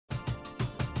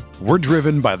We're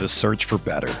driven by the search for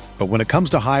better. But when it comes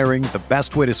to hiring, the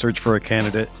best way to search for a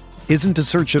candidate isn't to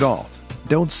search at all.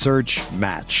 Don't search,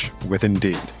 match with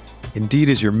Indeed. Indeed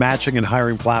is your matching and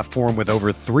hiring platform with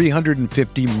over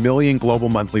 350 million global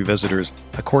monthly visitors,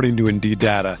 according to Indeed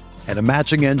data, and a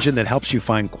matching engine that helps you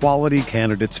find quality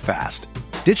candidates fast.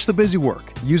 Ditch the busy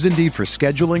work. Use Indeed for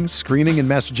scheduling, screening, and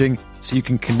messaging so you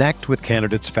can connect with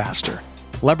candidates faster.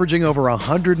 Leveraging over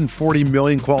 140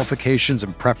 million qualifications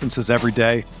and preferences every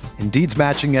day, Indeed's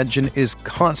matching engine is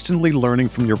constantly learning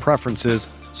from your preferences,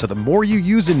 so the more you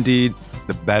use Indeed,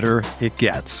 the better it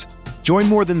gets. Join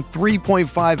more than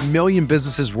 3.5 million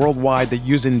businesses worldwide that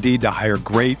use Indeed to hire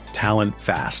great talent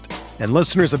fast. And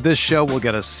listeners of this show will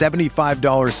get a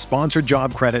 $75 sponsored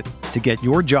job credit to get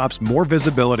your jobs more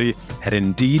visibility at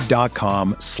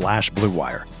Indeed.com/Blue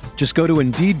Wire. Just go to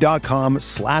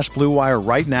Indeed.com/Blue Wire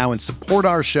right now and support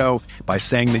our show by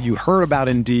saying that you heard about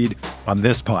Indeed on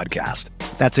this podcast.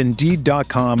 That's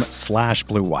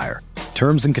Indeed.com/Blue Wire.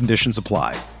 Terms and conditions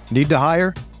apply. Need to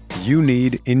hire? You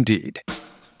need Indeed.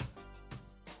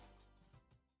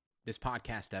 This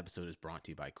podcast episode is brought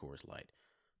to you by Coors Light.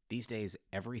 These days,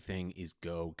 everything is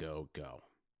go, go, go.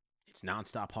 It's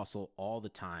nonstop hustle all the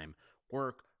time.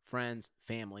 Work, friends,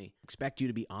 family, expect you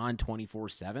to be on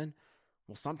 24/7.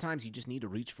 Well, sometimes you just need to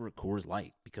reach for a Coors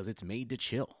Light because it's made to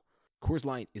chill. Coors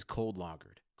Light is cold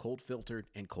lagered, cold filtered,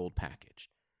 and cold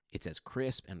packaged. It's as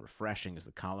crisp and refreshing as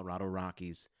the Colorado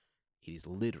Rockies. It is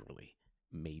literally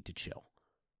made to chill.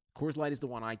 Coors Light is the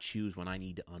one I choose when I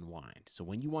need to unwind. So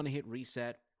when you want to hit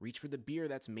reset, reach for the beer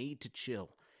that's made to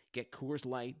chill. Get Coors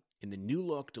Light in the new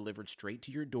look delivered straight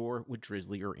to your door with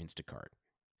Drizzly or Instacart.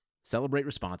 Celebrate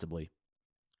responsibly.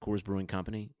 Coors Brewing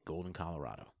Company, Golden,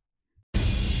 Colorado.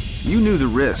 You knew the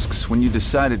risks when you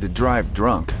decided to drive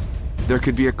drunk. There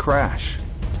could be a crash.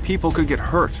 People could get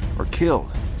hurt or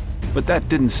killed. But that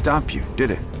didn't stop you, did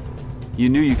it? You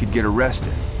knew you could get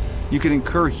arrested. You could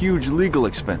incur huge legal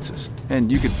expenses,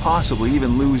 and you could possibly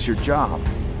even lose your job.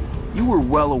 You were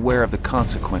well aware of the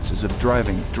consequences of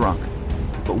driving drunk.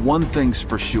 But one thing's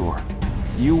for sure.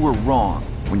 You were wrong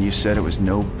when you said it was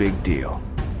no big deal.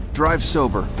 Drive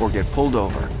sober or get pulled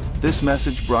over. This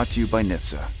message brought to you by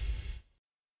NHTSA.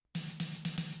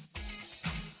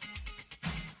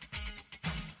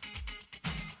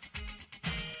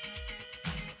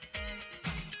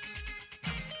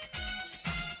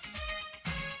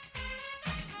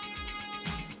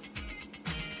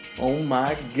 Oh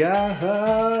my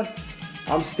God.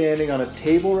 I'm standing on a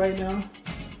table right now.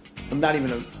 I'm not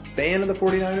even a fan of the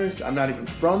 49ers. I'm not even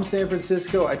from San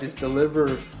Francisco. I just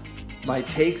deliver my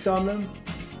takes on them.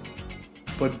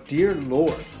 But dear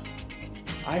Lord,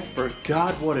 I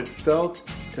forgot what it felt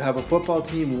to have a football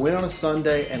team win on a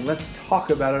Sunday, and let's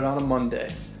talk about it on a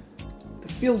Monday.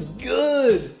 It feels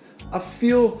good. I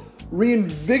feel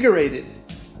reinvigorated.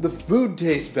 The food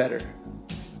tastes better.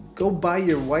 Go buy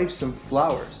your wife some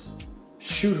flowers.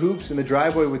 Shoot hoops in the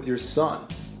driveway with your son.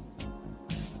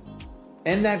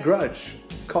 End that grudge.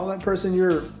 Call that person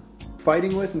you're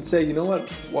fighting with and say, you know what?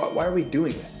 Why are we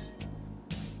doing this?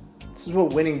 This is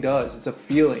what winning does. It's a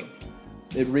feeling.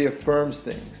 It reaffirms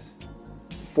things.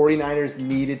 49ers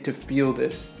needed to feel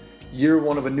this. Year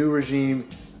one of a new regime.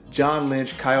 John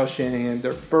Lynch, Kyle Shanahan.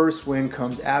 Their first win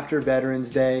comes after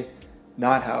Veterans Day.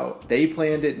 Not how they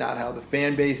planned it, not how the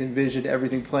fan base envisioned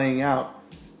everything playing out.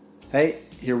 Hey,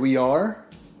 here we are.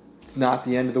 It's not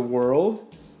the end of the world.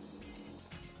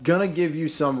 Gonna give you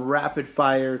some rapid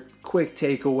fire, quick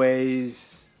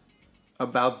takeaways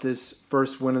about this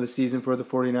first win of the season for the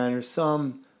 49ers.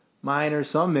 Some minor,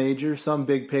 some major, some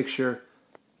big picture.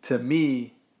 To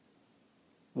me,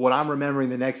 what I'm remembering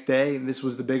the next day, and this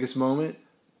was the biggest moment,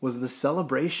 was the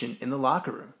celebration in the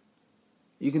locker room.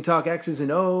 You can talk X's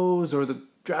and O's or the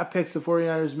draft picks the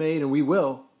 49ers made, and we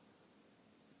will.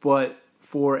 But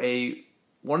for a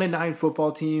 1-9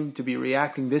 football team to be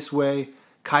reacting this way,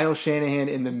 Kyle Shanahan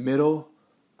in the middle,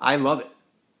 I love it.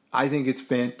 I think it's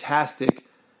fantastic,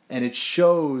 and it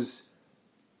shows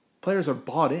players are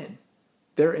bought in.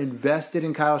 They're invested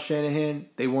in Kyle Shanahan.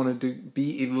 They wanted to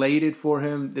be elated for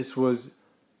him. This was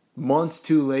months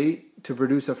too late to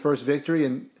produce a first victory,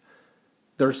 and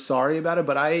they're sorry about it,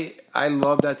 but I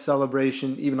love that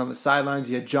celebration. Even on the sidelines,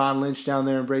 you had John Lynch down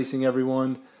there embracing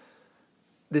everyone.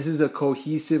 This is a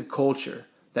cohesive culture.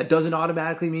 That doesn't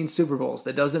automatically mean Super Bowls.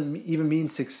 That doesn't even mean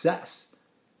success.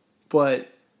 But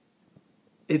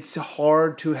it's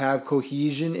hard to have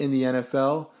cohesion in the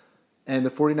NFL, and the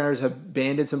 49ers have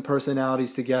banded some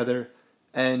personalities together,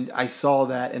 and I saw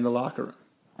that in the locker room.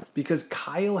 Because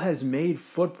Kyle has made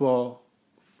football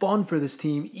fun for this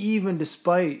team, even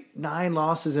despite 9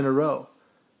 losses in a row.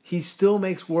 He still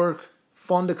makes work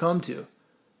fun to come to.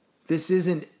 This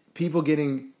isn't people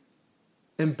getting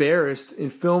embarrassed in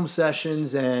film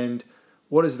sessions and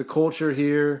what is the culture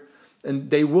here. And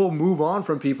they will move on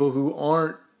from people who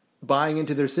aren't buying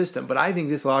into their system. But I think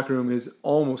this locker room is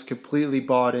almost completely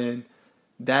bought in.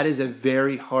 That is a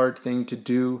very hard thing to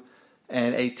do,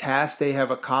 and a task they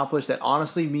have accomplished that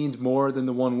honestly means more than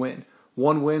the one win.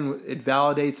 One win, it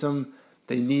validates them.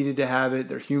 They needed to have it.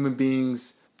 They're human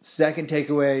beings. Second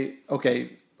takeaway,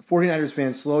 okay, 49ers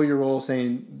fans, slow your roll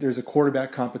saying there's a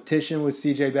quarterback competition with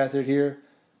CJ Beathard here,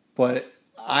 but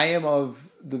I am of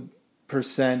the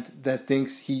percent that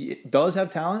thinks he does have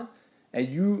talent, and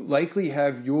you likely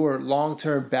have your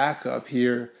long-term backup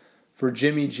here for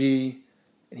Jimmy G.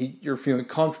 You're feeling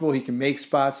comfortable. He can make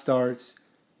spot starts,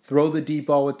 throw the deep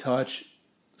ball with touch,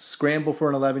 scramble for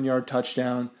an 11-yard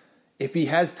touchdown. If he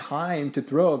has time to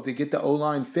throw, to get the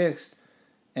O-line fixed,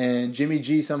 and Jimmy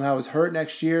G somehow is hurt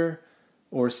next year,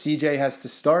 or CJ has to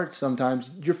start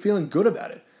sometimes, you're feeling good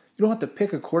about it. You don't have to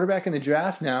pick a quarterback in the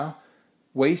draft now,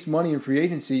 waste money in free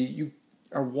agency. You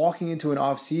are walking into an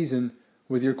off-season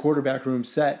with your quarterback room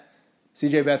set.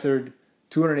 CJ Beathard,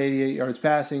 288 yards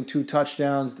passing, 2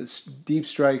 touchdowns, the deep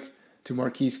strike to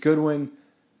Marquise Goodwin.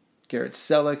 Garrett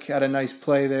Selleck had a nice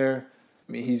play there.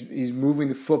 I mean, he's moving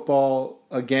the football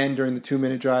again during the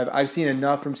 2-minute drive. I've seen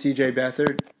enough from CJ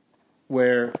Beathard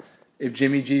where if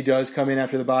Jimmy G does come in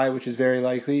after the bye, which is very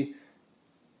likely,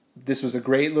 this was a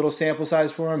great little sample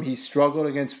size for him. He struggled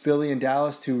against Philly and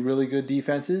Dallas, 2 really good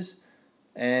defenses,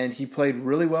 and he played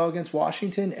really well against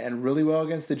Washington and really well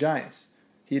against the Giants.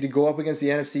 He had to go up against the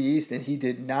NFC East, and he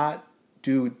did not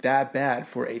do that bad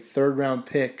for a third-round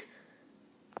pick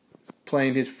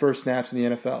playing his first snaps in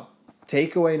the NFL.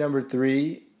 Takeaway number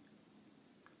 3,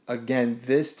 again,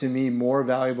 this to me more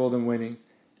valuable than winning.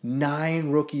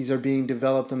 9 rookies are being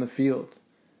developed on the field.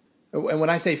 And when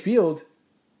I say field,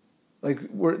 like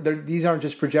these aren't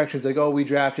just projections like, oh, we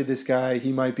drafted this guy,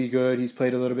 he might be good, he's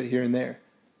played a little bit here and there.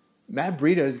 Matt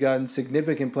Breida has gotten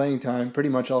significant playing time pretty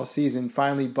much all season,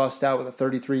 finally bust out with a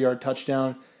 33-yard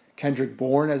touchdown. Kendrick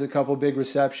Bourne has a couple big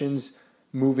receptions,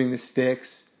 moving the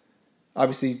sticks.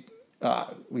 Obviously,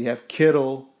 we have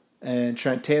Kittle and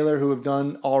Trent Taylor who have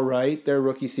done all right their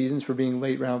rookie seasons for being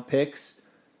late-round picks.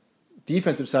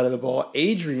 Defensive side of the ball,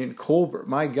 Adrian Colbert.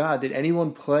 My God, did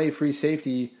anyone play free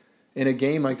safety in a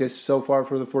game like this so far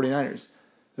for the 49ers?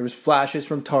 There was flashes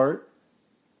from Tart.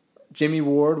 Jimmy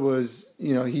Ward was,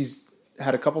 he's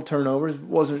had a couple turnovers.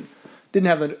 Didn't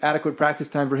have an adequate practice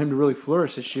time for him to really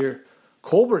flourish this year.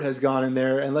 Colbert has gone in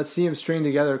there, and let's see him string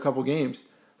together a couple games.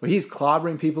 But he's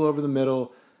clobbering people over the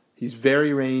middle. He's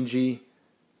very rangy,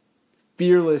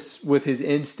 fearless with his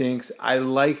instincts. I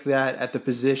like that at the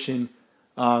position.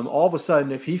 All of a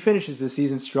sudden, if he finishes the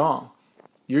season strong,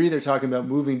 you're either talking about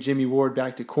moving Jimmy Ward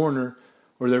back to corner,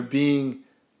 or there being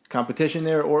competition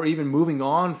there, or even moving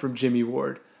on from Jimmy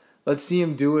Ward. Let's see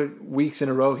him do it weeks in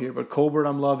a row here. But Colbert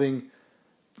I'm loving.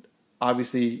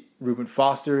 Obviously, Reuben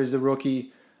Foster is a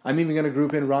rookie. I'm even going to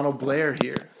group in Ronald Blair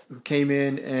here, who came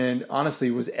in and honestly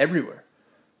was everywhere.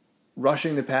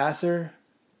 Rushing the passer,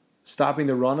 stopping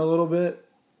the run a little bit.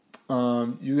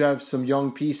 You have some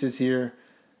young pieces here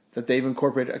that they've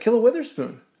incorporated. Akilla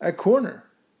Witherspoon at corner.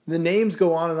 The names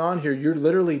go on and on here. You're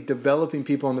literally developing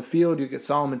people on the field. You get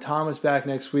Solomon Thomas back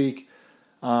next week.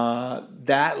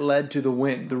 That led to the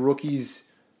win. The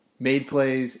rookies made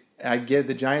plays. I get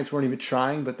the Giants weren't even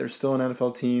trying, but they're still an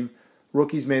NFL team.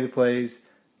 Rookies made the plays.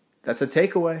 That's a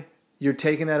takeaway. You're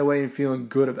taking that away and feeling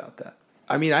good about that.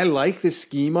 I mean, I like the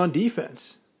scheme on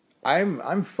defense.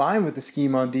 I'm fine with the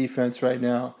scheme on defense right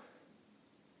now.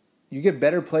 You get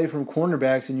better play from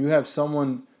cornerbacks, and you have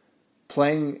someone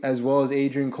playing as well as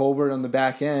Adrian Colbert on the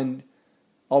back end.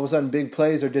 All of a sudden, big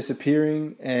plays are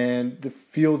disappearing, and the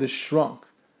field is shrunk.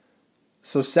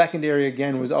 So secondary,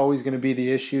 again, was always going to be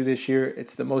the issue this year.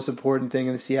 It's the most important thing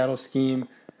in the Seattle scheme.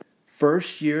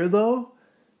 First year, though,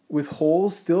 with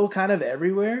holes still kind of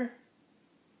everywhere,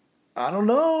 I don't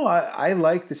know. I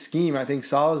like the scheme. I think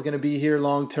Saleh is going to be here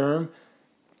long term.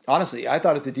 Honestly, I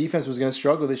thought if the defense was going to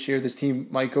struggle this year, this team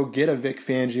might go get a Vic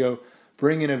Fangio,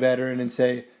 bring in a veteran, and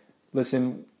say,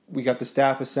 listen, we got the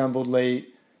staff assembled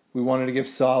late. We wanted to give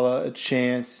Saleh a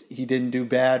chance. He didn't do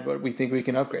bad, but we think we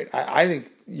can upgrade. I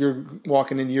think you're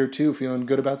walking in year 2 feeling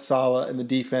good about Saleh and the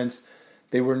defense.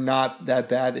 They were not that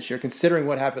bad this year, considering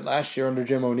what happened last year under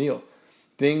Jim O'Neill.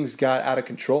 Things got out of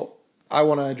control. I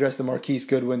want to address the Marquise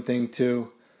Goodwin thing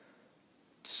too.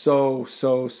 So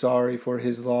sorry for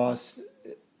his loss.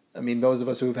 I mean, those of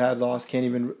us who have had loss can't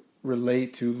even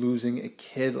relate to losing a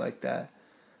kid like that.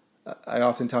 I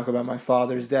often talk about my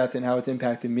father's death and how it's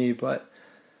impacted me, but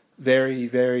very,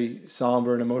 very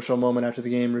somber and emotional moment after the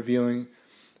game, revealing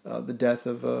the death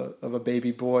of a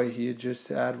baby boy he had just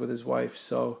had with his wife.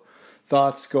 So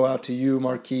thoughts go out to you,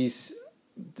 Marquise.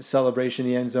 The celebration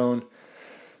in the end zone,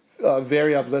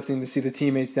 very uplifting to see the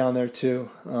teammates down there too.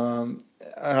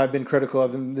 I've been critical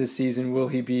of him this season. Will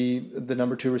he be the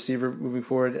number 2 receiver moving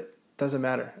forward? It doesn't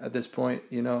matter at this point.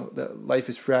 That life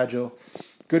is fragile.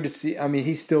 Good to see. I mean,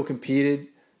 he still competed.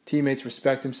 Teammates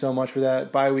respect him so much for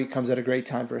that. Bye week comes at a great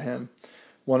time for him.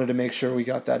 Wanted to make sure we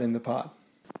got that in the pod.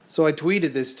 So I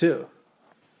tweeted this too.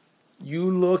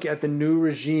 You look at the new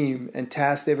regime and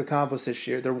tasks they've accomplished this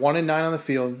year. They're 1-9 on the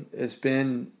field. It's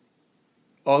been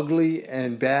ugly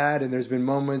and bad, and there's been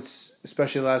moments,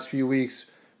 especially the last few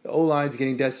weeks, the O-line's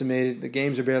getting decimated. The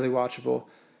games are barely watchable.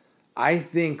 I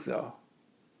think, though,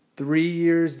 3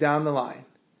 years down the line,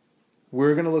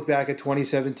 we're going to look back at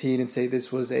 2017 and say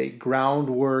this was a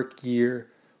groundwork year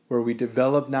where we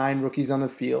developed 9 rookies on the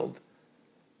field.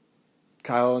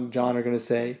 Kyle and John are going to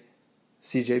say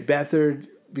C.J. Beathard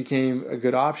became a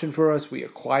good option for us. We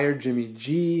acquired Jimmy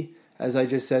G. As I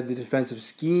just said, the defensive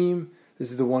scheme. This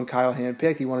is the one Kyle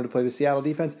handpicked. He wanted to play the Seattle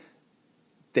defense.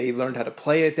 They learned how to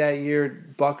play it that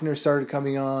year. Buckner started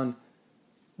coming on.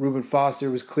 Reuben Foster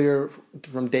was clear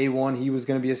from day one he was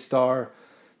going to be a star.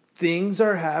 Things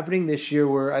are happening this year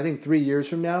where I think 3 years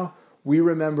from now, we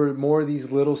remember more of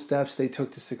these little steps they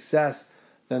took to success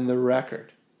than the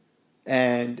record.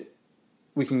 And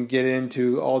we can get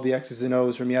into all the X's and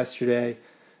O's from yesterday.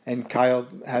 And Kyle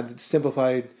had the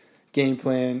simplified game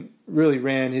plan, really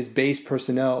ran his base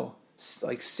personnel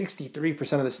like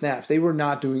 63% of the snaps. They were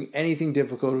not doing anything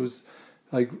difficult. It was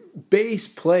like base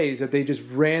plays that they just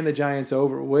ran the Giants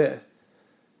over with.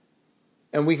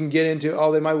 And we can get into,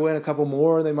 they might win a couple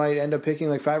more. They might end up picking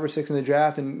like 5 or 6 in the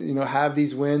draft and, have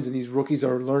these wins. And these rookies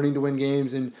are learning to win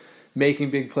games and making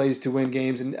big plays to win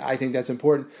games. And I think that's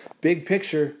important. Big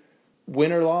picture,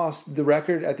 win or loss, the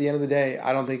record at the end of the day,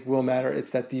 I don't think will matter.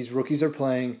 It's that these rookies are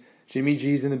playing. Jimmy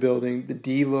G's in the building. The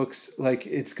D looks like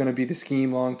it's going to be the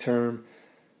scheme long term.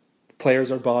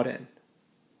 Players are bought in.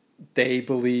 They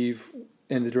believe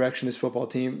in the direction of this football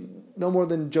team. No more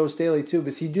than Joe Staley too,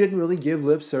 because he didn't really give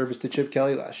lip service to Chip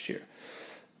Kelly last year.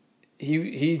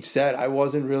 He said, I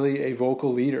wasn't really a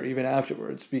vocal leader even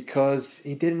afterwards because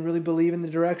he didn't really believe in the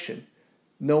direction.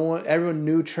 Everyone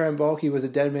knew Trent Baalke was a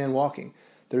dead man walking.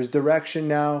 There's direction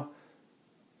now.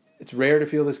 It's rare to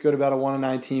feel this good about a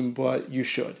 1-9 team, but you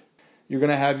should. You're going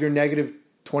to have your negative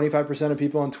 25% of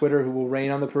people on Twitter who will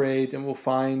rain on the parades and will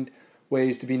find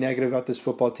ways to be negative about this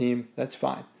football team. That's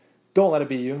fine. Don't let it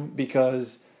be you,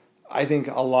 because I think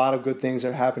a lot of good things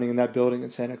are happening in that building in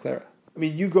Santa Clara. I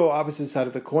mean, you go opposite side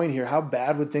of the coin here. How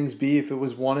bad would things be if it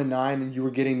was 1-9 and you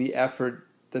were getting the effort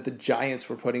that the Giants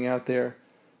were putting out there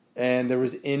and there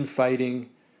was infighting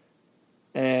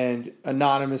and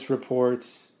anonymous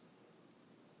reports?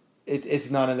 It's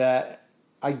none of that.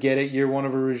 I get it. Year one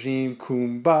of a regime.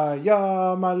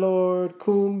 Kumbaya, my lord.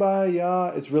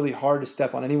 Kumbaya. It's really hard to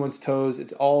step on anyone's toes.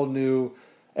 It's all new.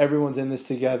 Everyone's in this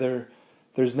together.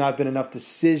 There's not been enough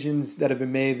decisions that have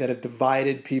been made that have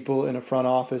divided people in a front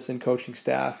office and coaching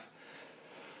staff.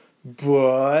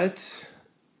 But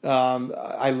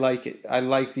I like it. I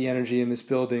like the energy in this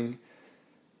building.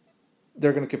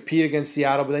 They're going to compete against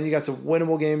Seattle, but then you got some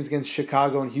winnable games against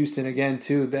Chicago and Houston again,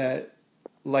 too, that,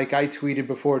 like I tweeted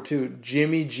before, too,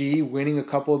 Jimmy G winning a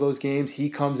couple of those games. He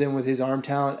comes in with his arm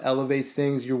talent, elevates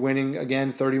things. You're winning,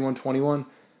 again, 31-21.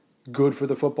 Good for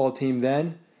the football team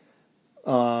then.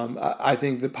 I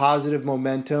think the positive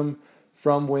momentum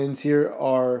from wins here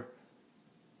are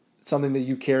something that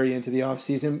you carry into the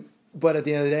offseason. But at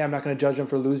the end of the day, I'm not going to judge them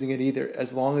for losing it either.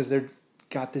 As long as they've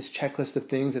got this checklist of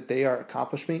things that they are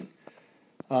accomplishing,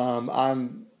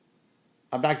 I'm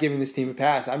not giving this team a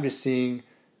pass. I'm just seeing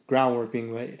groundwork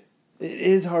being laid. It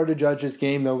is hard to judge this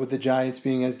game, though, with the Giants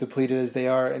being as depleted as they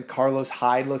are and Carlos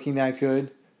Hyde looking that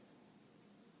good.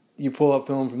 You pull up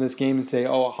film from this game and say,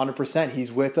 100%,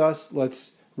 he's with us.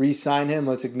 Let's re-sign him.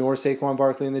 Let's ignore Saquon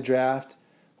Barkley in the draft.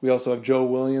 We also have Joe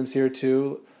Williams here,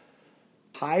 too.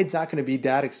 Hyde's not going to be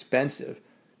that expensive.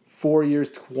 4 years,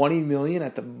 $20 million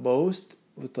at the most,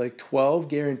 with like 12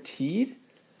 guaranteed.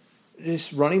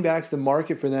 Just running backs, the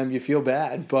market for them, you feel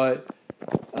bad. But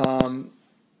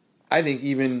I think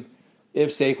even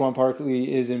if Saquon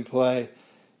Barkley is in play,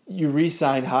 you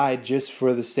re-sign Hyde just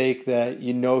for the sake that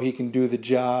you know he can do the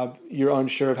job. You're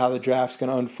unsure of how the draft's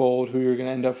going to unfold, who you're going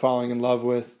to end up falling in love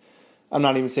with. I'm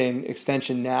not even saying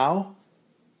extension now,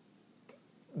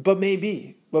 but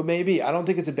maybe. I don't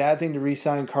think it's a bad thing to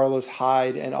re-sign Carlos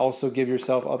Hyde and also give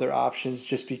yourself other options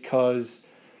just because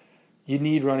you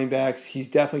need running backs. He's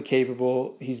definitely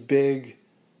capable. He's big.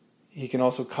 He can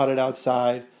also cut it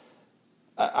outside.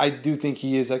 I do think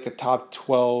he is like a top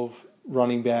 12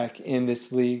 running back in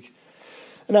this league.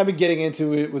 And I've been getting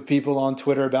into it with people on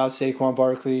Twitter about Saquon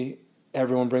Barkley.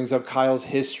 Everyone brings up Kyle's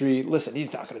history. Listen,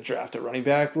 he's not going to draft a running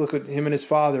back. Look at him and his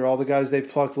father, all the guys they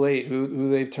plucked late, who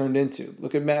they've turned into.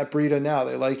 Look at Matt Breida now.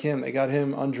 They like him. They got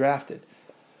him undrafted.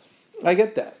 I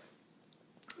get that.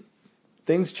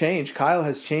 Things change. Kyle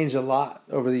has changed a lot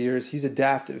over the years. He's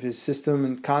adaptive. His system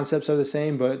and concepts are the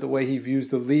same, but the way he views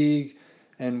the league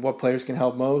and what players can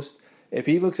help most. If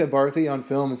he looks at Barkley on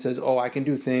film and says, oh, I can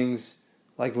do things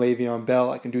like Le'Veon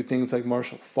Bell, I can do things like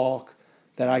Marshall Faulk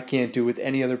that I can't do with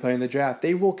any other player in the draft,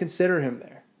 they will consider him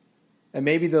there. And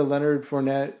maybe the Leonard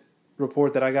Fournette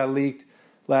report that I got leaked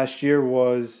last year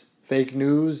was fake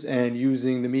news and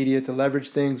using the media to leverage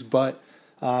things, but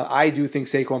I do think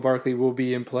Saquon Barkley will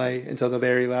be in play until the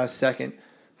very last second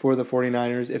for the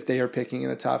 49ers if they are picking in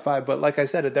the top 5. But like I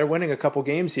said, they're winning a couple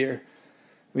games here.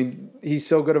 I mean, he's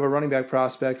so good of a running back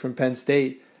prospect from Penn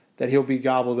State that he'll be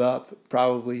gobbled up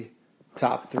probably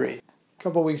top 3. A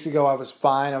couple weeks ago, I was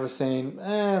fine. I was saying,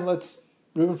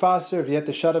 Reuben Foster, if you have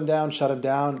to shut him down, shut him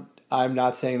down. I'm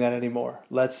not saying that anymore.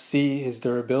 Let's see his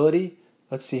durability.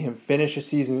 Let's see him finish a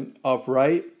season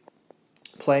upright,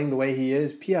 playing the way he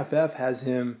is. PFF has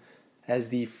him as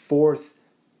the 4th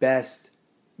best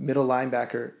middle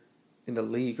linebacker in the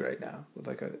league right now, with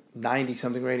like a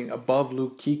 90-something rating, above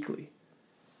Luke Kuechly.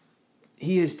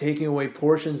 He is taking away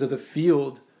portions of the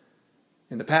field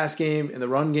in the pass game, in the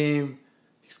run game.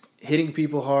 He's hitting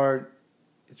people hard.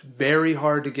 It's very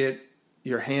hard to get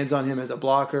your hands on him as a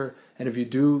blocker, and if you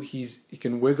do, he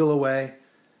can wiggle away.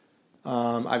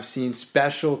 I've seen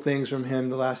special things from him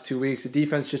the last 2 weeks. The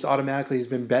defense just automatically has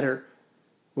been better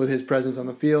with his presence on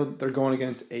the field. They're going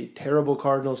against a terrible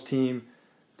Cardinals team,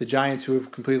 the Giants who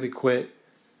have completely quit.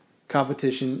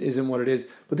 Competition isn't what it is.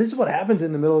 But this is what happens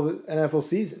in the middle of the NFL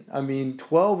season. I mean,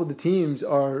 12 of the teams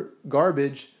are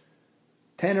garbage.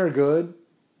 10 are good.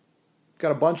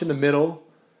 Got a bunch in the middle.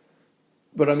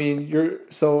 But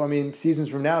seasons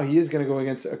from now, he is going to go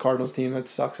against a Cardinals team that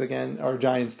sucks again, or a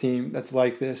Giants team that's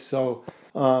like this. So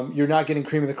you're not getting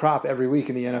cream of the crop every week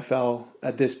in the NFL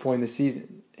at this point in the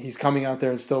season. He's coming out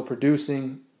there and still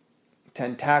producing.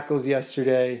 10 tackles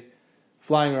yesterday,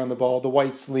 flying around the ball. The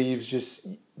white sleeves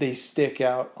they stick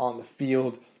out on the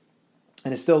field.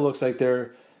 And it still looks like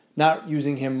they're not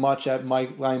using him much at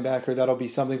Mike linebacker. That'll be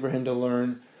something for him to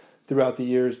learn throughout the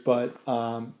years. But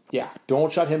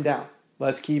don't shut him down.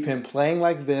 Let's keep him playing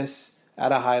like this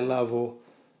at a high level,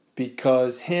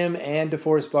 because him and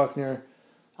DeForest Buckner,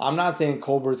 I'm not saying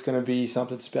Colbert's going to be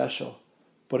something special,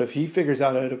 but if he figures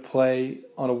out how to play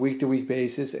on a week-to-week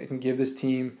basis, it can give this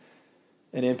team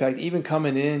an impact, even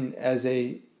coming in as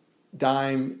a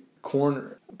dime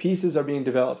corner. Pieces are being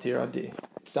developed here on D.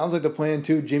 Sounds like the plan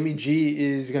too. Jimmy G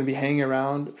is going to be hanging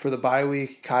around for the bye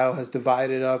week. Kyle has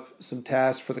divided up some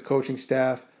tasks for the coaching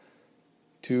staff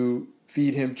to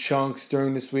feed him chunks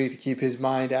during this week to keep his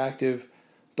mind active.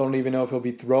 Don't even know if he'll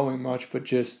be throwing much, but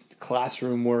just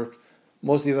classroom work.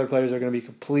 Most of the other players are going to be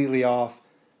completely off.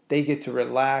 They get to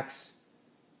relax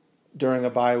during a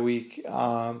bye week.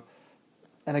 And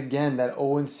again, that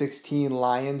 0-16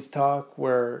 Lions talk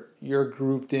where you're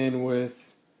grouped in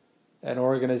with an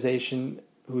organization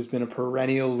who's been a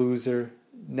perennial loser,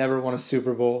 never won a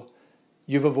Super Bowl.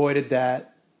 You've avoided that.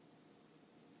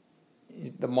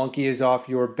 The monkey is off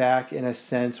your back in a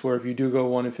sense where if you do go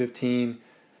 1-15,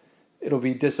 it'll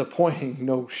be disappointing,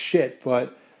 no shit,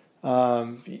 but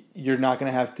you're not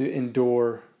going to have to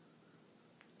endure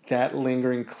that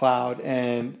lingering cloud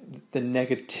and the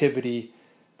negativity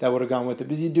that would have gone with it.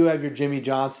 Because you do have your Jimmy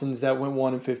Johnsons that went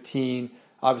 1-15.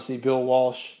 Obviously, Bill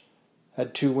Walsh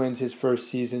had 2 wins his first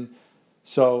season.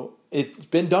 So it's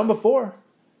been done before.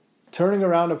 Turning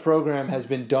around a program has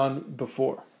been done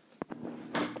before.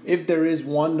 If there is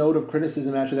one note of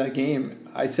criticism after that game,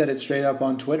 I said it straight up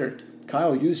on Twitter.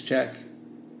 Kyle Juszczyk,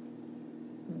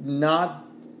 not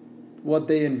what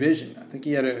they envisioned. I think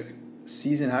he had a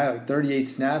season high, like 38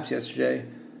 snaps yesterday.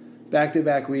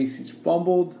 Back-to-back weeks, he's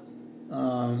fumbled.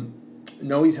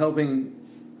 No, he's helping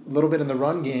a little bit in the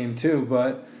run game too,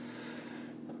 but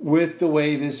with the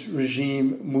way this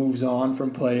regime moves on from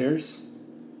players,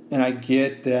 and I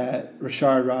get that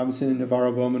Rashard Robinson and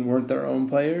Navarro Bowman weren't their own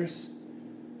players,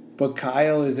 but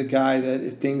Kyle is a guy that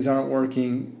if things aren't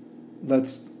working,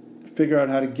 let's figure out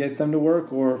how to get them to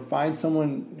work or find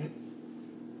someone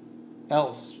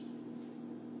else.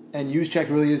 And Juszczyk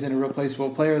really isn't a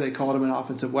replaceable player. They called him an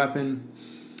offensive weapon.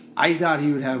 I thought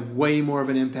he would have way more of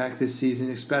an impact this season,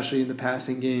 especially in the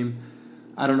passing game.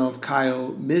 I don't know if Kyle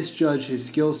misjudged his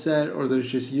skill set or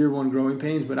there's just year one growing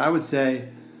pains, but I would say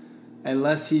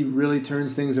unless he really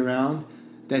turns things around,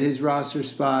 that his roster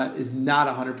spot is not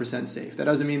 100% safe. That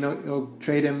doesn't mean they'll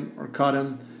trade him or cut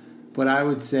him, but I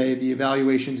would say the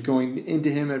evaluation's going into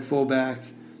him at fullback,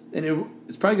 and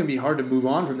it's probably going to be hard to move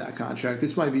on from that contract.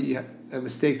 This might be a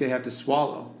mistake they have to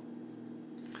swallow.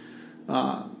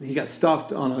 He got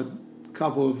stuffed on a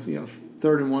couple of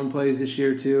 3rd and 1 plays this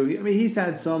year too. I mean, he's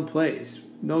had some plays,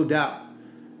 no doubt,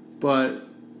 but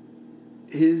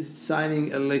his signing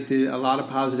elicited a lot of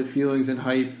positive feelings and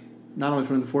hype, not only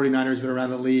from the 49ers but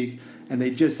around the league, and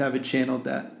they just haven't channeled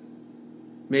that.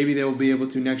 Maybe they will be able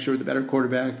to next year with a better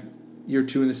quarterback, year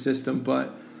 2 in the system,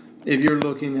 but if you're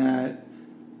looking at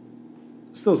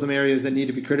still some areas that need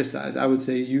to be criticized, I would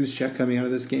say Juszczyk coming out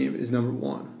of this game is number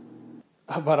 1.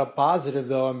 How about a positive,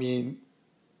 though? I mean,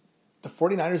 the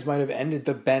 49ers might have ended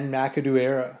the Ben McAdoo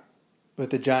era with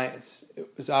the Giants. It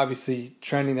was obviously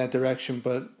trending that direction,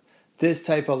 but this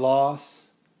type of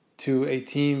loss to a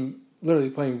team literally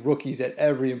playing rookies at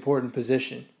every important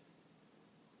position,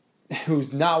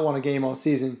 who's not won a game all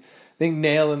season, I think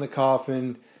nail in the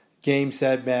coffin, game,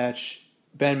 set, match,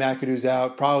 Ben McAdoo's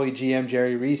out, probably GM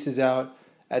Jerry Reese is out.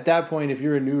 At that point, if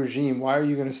you're a new regime, why are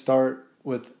you going to start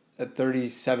with a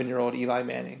 37-year-old Eli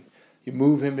Manning? You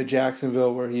move him to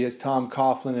Jacksonville where he has Tom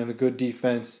Coughlin and a good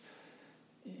defense.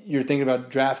 You're thinking about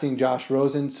drafting Josh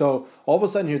Rosen. So all of a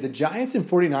sudden here, the Giants and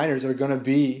 49ers are going to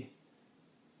be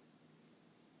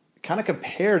kind of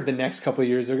compared the next couple of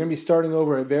years. They're going to be starting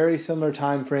over at very similar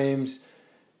time frames.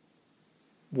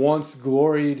 Once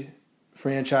gloried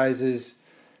franchises,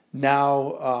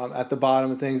 now at the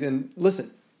bottom of things. And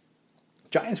listen,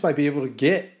 Giants might be able to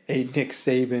get a Nick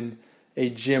Saban, a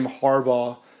Jim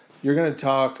Harbaugh. You're going to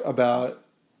talk about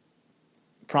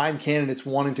prime candidates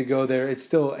wanting to go there. It's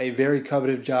still a very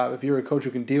coveted job. If you're a coach who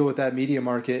can deal with that media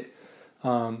market,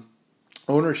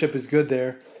 ownership is good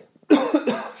there.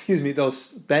 Excuse me, they'll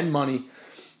spend money.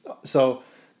 So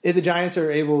if the Giants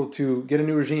are able to get a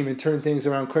new regime and turn things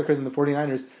around quicker than the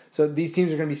 49ers, so these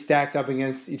teams are going to be stacked up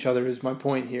against each other is my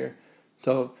point here.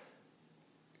 So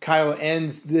Kyle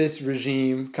ends this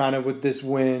regime kind of with this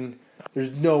win.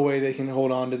 There's no way they can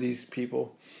hold on to these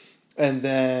people. And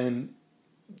then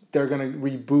they're going to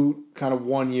reboot kind of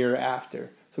 1 year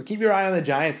after. So keep your eye on the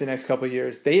Giants the next couple of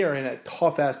years. They are in a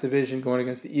tough-ass division going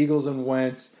against the Eagles and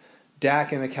Wentz,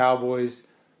 Dak and the Cowboys.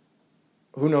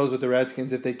 Who knows with the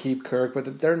Redskins if they keep Kirk.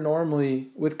 But they're normally,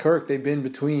 with Kirk, they've been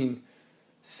between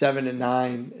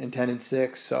 7-9 and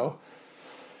 10-6. So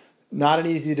not an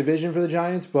easy division for the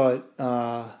Giants, but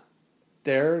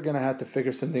they're going to have to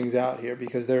figure some things out here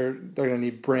because they're going to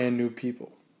need brand new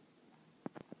people.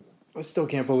 I still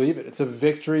can't believe it. It's a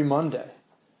victory Monday.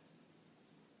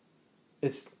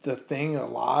 It's the thing a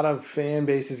lot of fan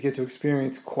bases get to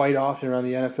experience quite often around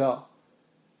the NFL.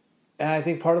 And I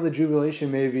think part of the jubilation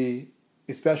maybe,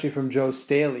 especially from Joe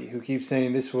Staley, who keeps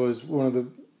saying this was one of the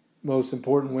most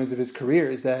important wins of his career,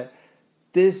 is that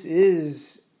this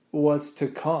is what's to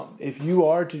come. If you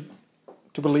are to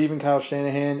believe in Kyle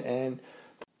Shanahan, and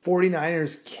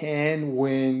 49ers can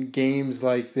win games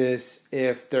like this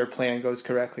if their plan goes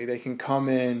correctly. They can come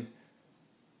in,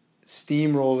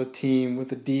 steamroll a team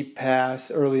with a deep pass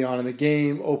early on in the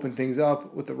game, open things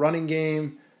up with the running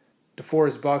game,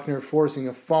 DeForest Buckner forcing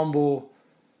a fumble,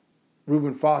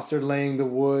 Reuben Foster laying the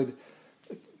wood.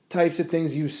 Types of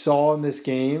things you saw in this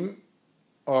game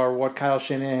are what Kyle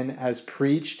Shanahan has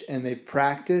preached, and they've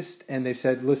practiced, and they've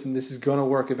said, listen, this is going to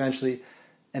work eventually.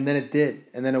 And then it did.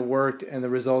 And then it worked, and the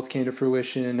results came to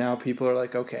fruition, and now people are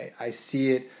like, okay, I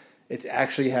see it. It's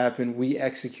actually happened. We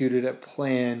executed a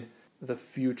plan, the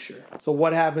future. So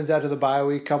what happens after the bye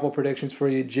week? Couple predictions for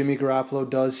you. Jimmy Garoppolo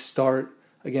does start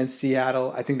against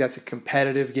Seattle. I think that's a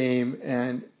competitive game,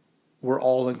 and we're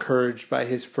all encouraged by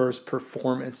his first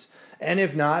performance. And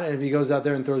if not, and if he goes out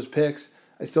there and throws picks,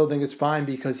 I still think it's fine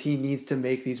because he needs to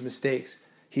make these mistakes.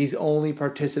 He's only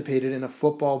participated in a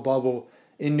football bubble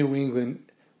in New England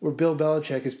where Bill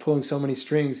Belichick is pulling so many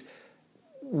strings.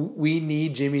 We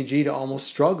need Jimmy G to almost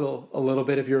struggle a little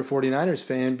bit if you're a 49ers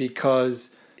fan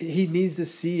because he needs to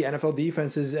see NFL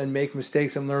defenses and make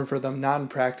mistakes and learn from them, not in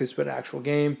practice but actual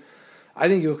game. I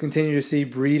think you'll continue to see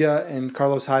Breida and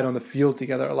Carlos Hyde on the field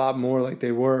together a lot more like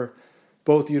they were,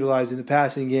 both utilizing the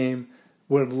passing game.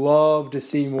 Would love to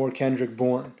see more Kendrick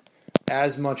Bourne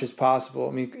as much as possible.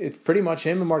 I mean, it's pretty much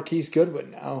him and Marquise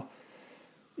Goodwin now.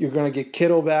 You're going to get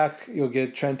Kittle back. You'll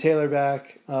get Trent Taylor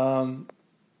back.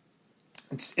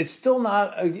 It's still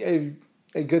not a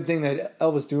good thing that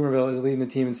Elvis Dumervil is leading the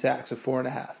team in sacks of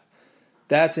 4.5.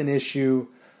 That's an issue,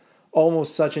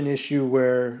 almost such an issue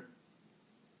where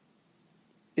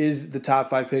is the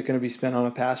top 5 pick going to be spent on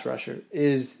a pass rusher?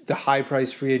 Is the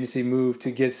high-price free agency move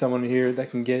to get someone here that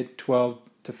can get 12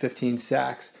 to 15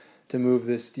 sacks to move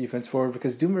this defense forward,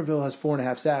 because Dumervil has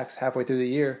 4.5 sacks halfway through the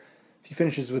year. If he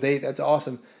finishes with 8, that's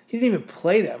awesome. He didn't even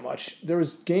play that much. There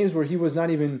was games where he was not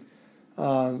even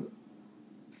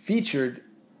featured.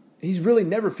 He's really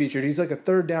never featured. He's like a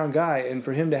third down guy, and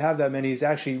for him to have that many is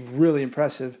actually really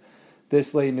impressive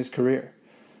this late in his career.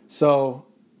 So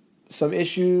some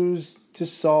issues to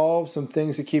solve, some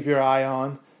things to keep your eye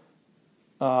on.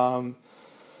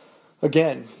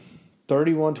 Again,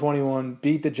 31-21,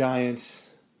 beat the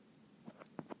Giants.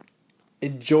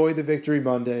 Enjoy the victory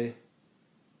Monday.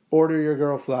 Order your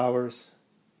girl flowers.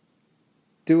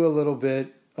 Do a little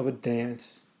bit of a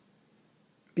dance.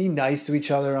 Be nice to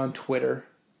each other on Twitter.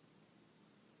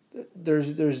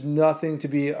 There's nothing to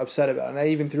be upset about. And I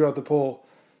even threw out the poll.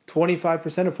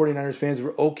 25% of 49ers fans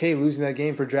were okay losing that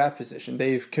game for draft position.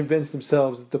 They've convinced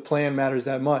themselves that the plan matters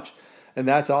that much. And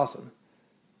that's awesome.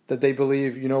 That they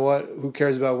believe, you know what, who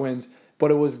cares about wins? But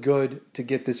it was good to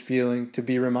get this feeling, to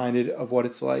be reminded of what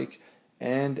it's like.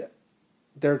 And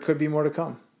there could be more to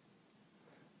come.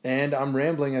 And I'm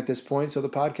rambling at this point, so the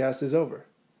podcast is over.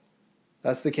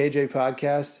 That's the KJ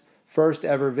Podcast, first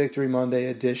ever Victory Monday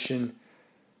edition.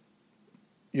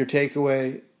 Your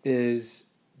takeaway is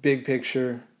big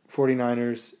picture,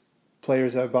 49ers,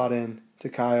 players have bought in to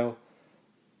Kyle.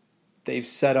 They've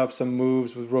set up some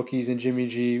moves with rookies and Jimmy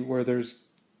G where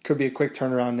could be a quick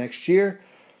turnaround next year.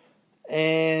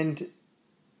 And,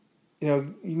 you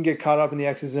know, you can get caught up in the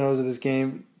X's and O's of this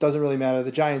game. Doesn't really matter.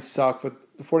 The Giants suck, but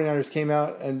the 49ers came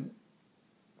out and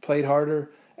played harder,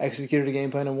 executed a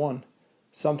game plan, and won.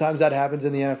 Sometimes that happens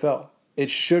in the NFL. It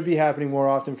should be happening more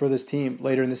often for this team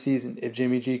later in the season if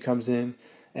Jimmy G comes in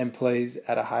and plays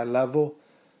at a high level.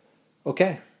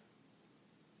 Okay.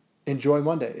 Enjoy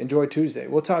Monday. Enjoy Tuesday.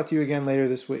 We'll talk to you again later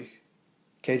this week.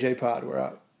 KJ Pod, we're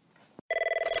out.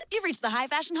 You've reached the High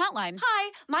Fashion Hotline.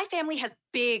 Hi, my family has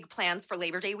big plans for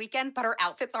Labor Day weekend, but our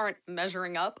outfits aren't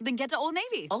measuring up. Then get to Old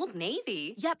Navy. Old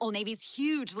Navy? Yep, Old Navy's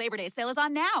huge Labor Day sale is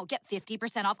on now. Get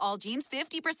 50% off all jeans,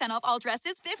 50% off all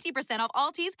dresses, 50% off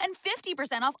all tees, and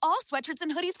 50% off all sweatshirts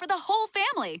and hoodies for the whole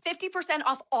family. 50%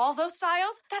 off all those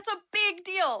styles? That's a big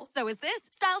deal. So is this.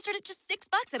 Styles start at just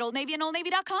 $6 at Old Navy and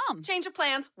OldNavy.com. Change of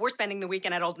plans. We're spending the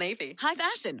weekend at Old Navy. High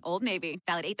Fashion, Old Navy.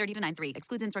 Valid 8/30 to 9/3.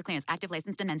 Excludes in-store clearance. Active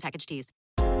licensed and men's package tees.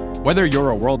 Whether you're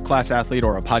a world-class athlete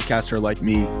or a podcaster like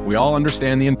me, we all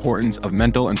understand the importance of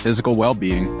mental and physical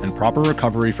well-being and proper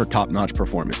recovery for top-notch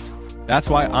performance. That's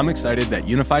why I'm excited that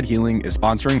Unified Healing is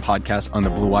sponsoring podcasts on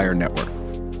the Blue Wire Network.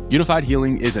 Unified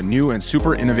Healing is a new and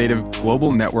super innovative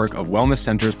global network of wellness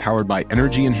centers powered by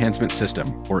Energy Enhancement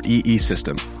System, or EE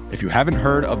System. If you haven't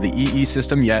heard of the EE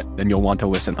System yet, then you'll want to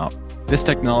listen up. This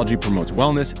technology promotes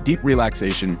wellness, deep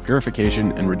relaxation,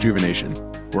 purification, and rejuvenation.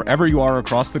 Wherever you are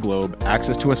across the globe,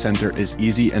 access to a center is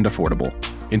easy and affordable.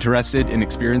 Interested in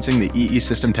experiencing the EE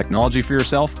System technology for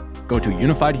yourself? Go to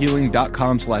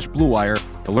unifiedhealing.com/bluewire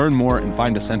to learn more and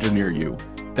find a center near you.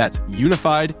 That's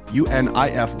unified,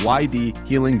 UNIFYD,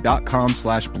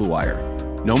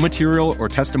 healing.com/bluewire. No material or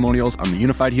testimonials on the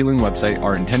Unified Healing website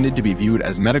are intended to be viewed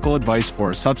as medical advice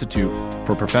or a substitute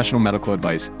for professional medical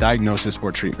advice, diagnosis,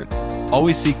 or treatment.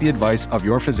 Always seek the advice of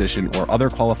your physician or other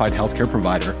qualified healthcare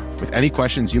provider with any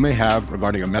questions you may have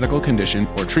regarding a medical condition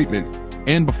or treatment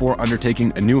and before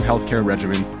undertaking a new healthcare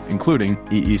regimen, including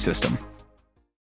EE System.